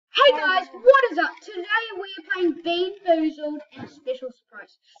Hey guys, what is up? Today we are playing Bean Boozled and Special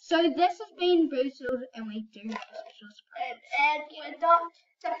Surprise. So this is Bean Boozled and we do have a special surprise. And we're not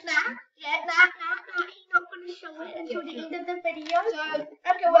the plan. Yeah, he's not going to show it until the end of the video. So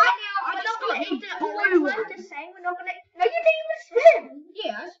okay, right now I we're just not going got to eat the it all blue the time. one. Just saying, we're not going to. No, you didn't even spin.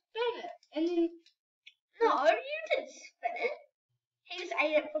 Yeah, I spin it. And then No, you didn't spin it. He just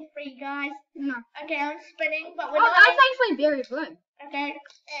ate it for free, guys. no. Okay, I'm spinning, but we're Oh, not. that's actually berry blue. Okay.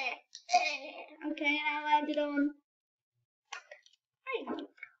 Okay, I landed on. Hey.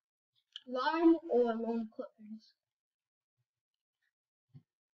 Lime or long clippings?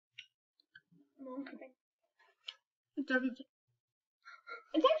 Long clipping. It doesn't.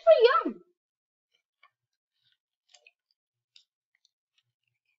 It's actually yum.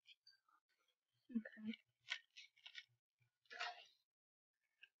 Okay.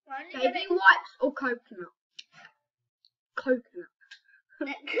 Baby wipes or coconut? Coconut.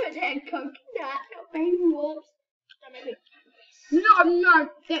 That could have coconut, not baby wipes. No,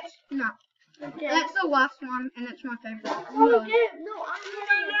 that's no. Okay. That's the last one, and it's my favorite. Oh, No. okay. No, I'm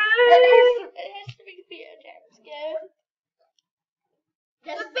ready. It has to be beer, James. Go.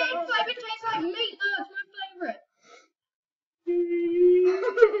 The big flavor tastes like meat, though. It's my favorite.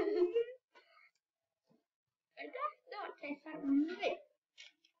 It does not taste like meat.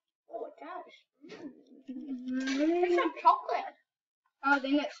 Oh, it does. It tastes like chocolate. Oh,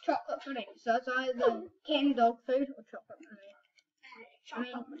 then it's chocolate pudding. So it's either canned dog food or chocolate pudding.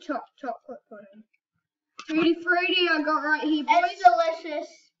 Chocolate pudding. Tutti Frutti, I got right here, boys. It's delicious.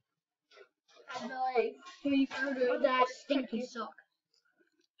 I believe. Tutti Frutti. Oh, that stinky sock.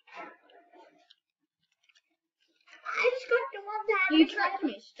 I just got the one that. You tricked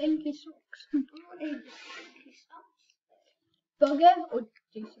me. Stinky socks. Stinky socks. Bugger or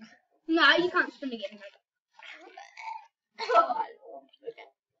juicy? No, you can't spin again, mate. Oh, I don't want to forget.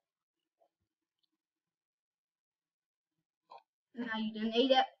 No, you didn't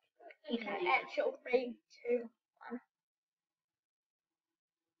eat it. You Okay, didn't eat it. actual 3, 2, 1.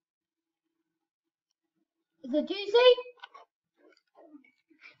 Is it juicy?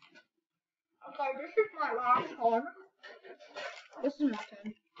 Okay, this is my last one. This is my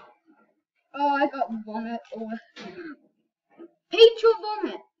turn. Oh, I got vomit or peach or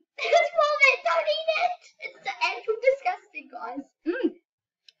vomit. It's vomit, don't eat it! It's the actual disgusting, guys.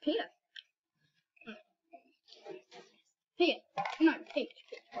 Pear. Pear. No, peach.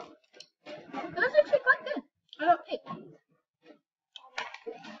 That's actually quite good. I got peach.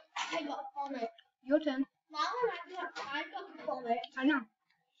 I got vomit. Your turn. I got vomit. I know.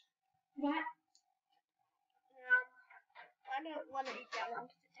 What? I don't want to eat that one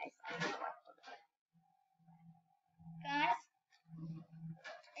because it tastes like chocolate. Guys.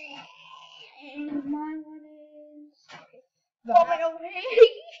 And my one is vomit or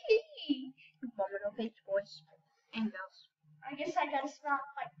peach. Vomit or peach, boys. And girls. I guess I gotta smell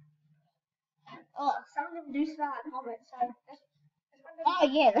like. Oh, some of them do smell like vomit, so that's one of them. Oh,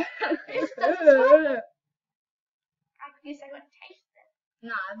 yeah. This doesn't smell. I guess I gotta taste it.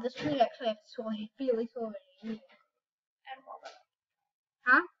 Nah, this would actually have soy. Really soy. And vomit.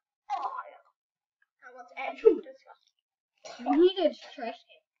 Huh? Oh, yeah. That one's actually disgusting. You needed trash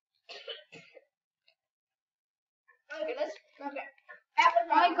can. Okay, let's. Okay.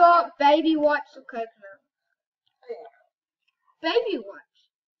 I got baby wipes or coconut. Baby wipes.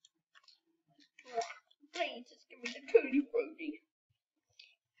 Please just give me the Tutti Frutti.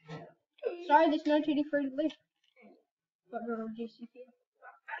 Sorry, there's no Tutti Frutti left. But little juicy pear.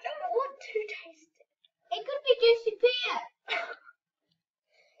 I don't want to taste it. It could be juicy pear.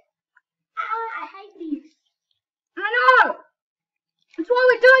 I hate these. I know. That's why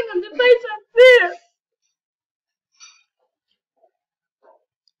we're doing them to taste our fear.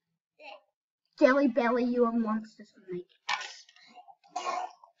 Jelly Belly, you are monsters for me.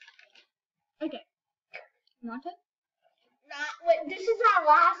 Okay. My turn? Nah, wait, this is our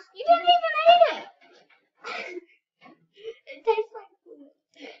last. You didn't even eat it. It tastes like food.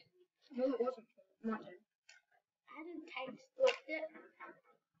 No, it wasn't. My turn. I didn't taste it.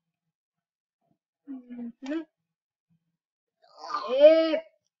 Mm-hmm. Yeah.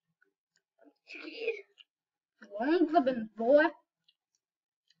 Long clipping, boy.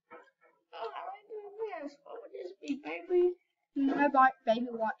 Oh, how am I doing this? What would this be, baby? No baby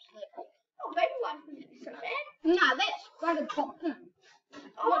wipes left. Oh, baby wipes wouldn't be so bad. No, that's flavored popcorn.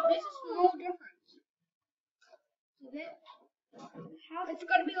 Oh, Look, there's a small difference. See that? How It's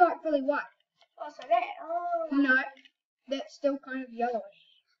got to be like fully white. Oh, so that. Oh. No, that's still kind of yellowish.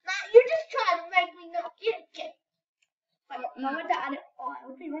 Nah, you're just trying to make me not get it. Wait, No. I went to add it. Oh, it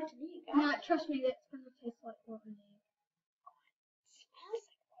would be right to me, guys. No, trust me, that's going to taste like what we need. It smells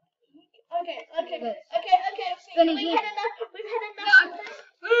like this. Okay. Then We've again. had enough of this.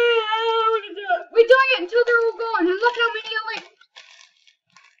 We're doing it until they're all gone, and look how many are left.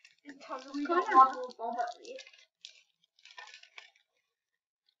 We got one more bomb at least.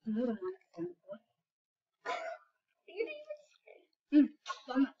 More than one bomb, boy. You didn't even say it.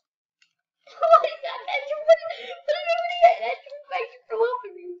 Bomb it. Oh my god, that you put it over here. That just makes you throw up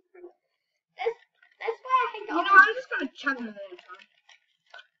in me. That's why I hate You know, I'm just gonna chug them all the time.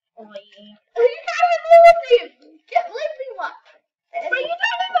 Oh yeah. You can't even move them. Just leave me one. But you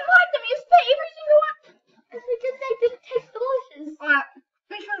don't even like them. You spit every single one. It's because they didn't taste delicious. Alright,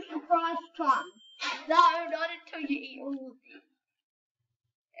 special surprise time. No, not until you eat all of them.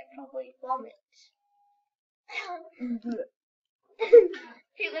 And probably vomit.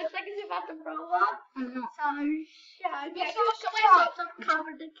 He looks like he's about to throw up. I'm not. So, yeah, okay. Special So surprise. let's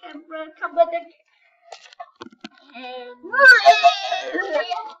cover the camera, cover the and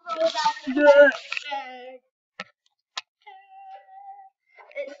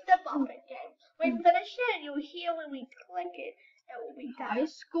it's the buffet game. When finish it, you'll hear when we click it, it will be done. High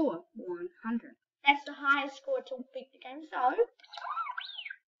score 100. That's the highest score to beat the game. So,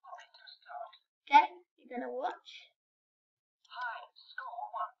 okay, you're gonna watch.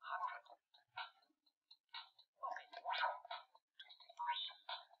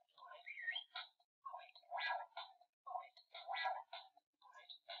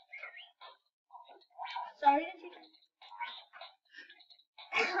 Sorry, did you?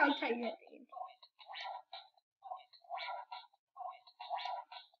 I'll tell you at the end.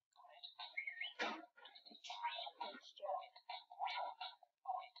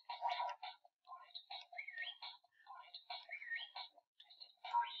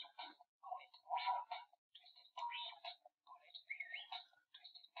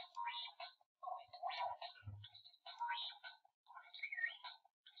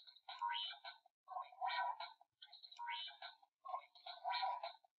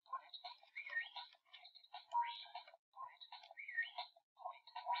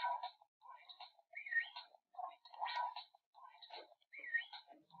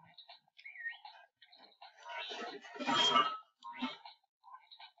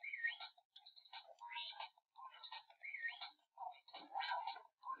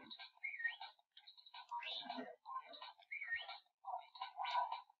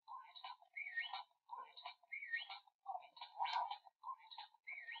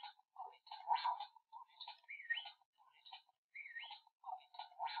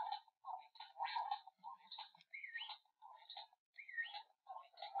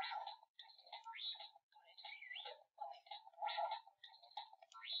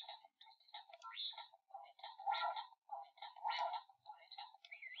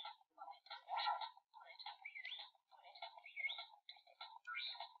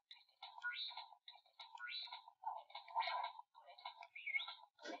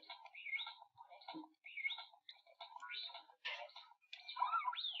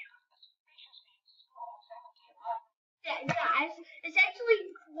 Guys, it's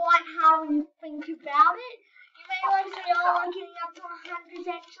actually quite how you think about it. You may like say, oh, getting up to 100 is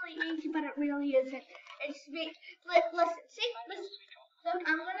actually easy, but it really isn't. It's listen, look,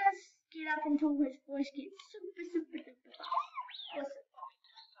 I'm gonna get up until his voice gets super fast. Listen.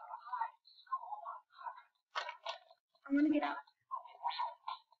 I'm gonna get up.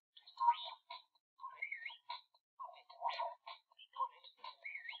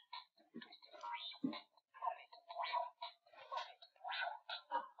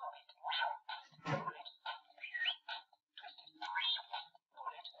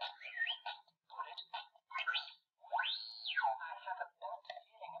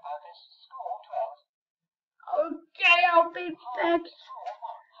 Okay, I'll be back.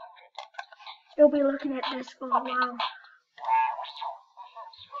 You'll be looking at this for a while.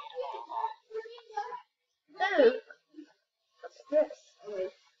 Oh, what's this?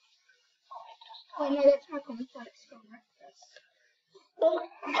 Oh no, that's my complex from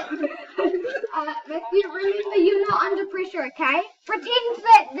Matthew, remember you're not under pressure, okay? Pretend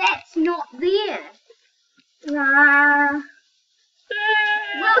that that's not there.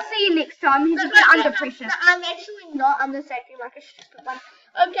 We'll see you next time. He's a bit under pressure. No, I'm actually not. I'm just acting like a stupid one.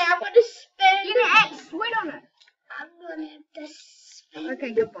 Okay, I'm gonna spin. You're gonna add sweat on it. I'm gonna have to spin.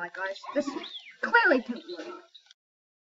 Okay, goodbye, guys. This clearly didn't work.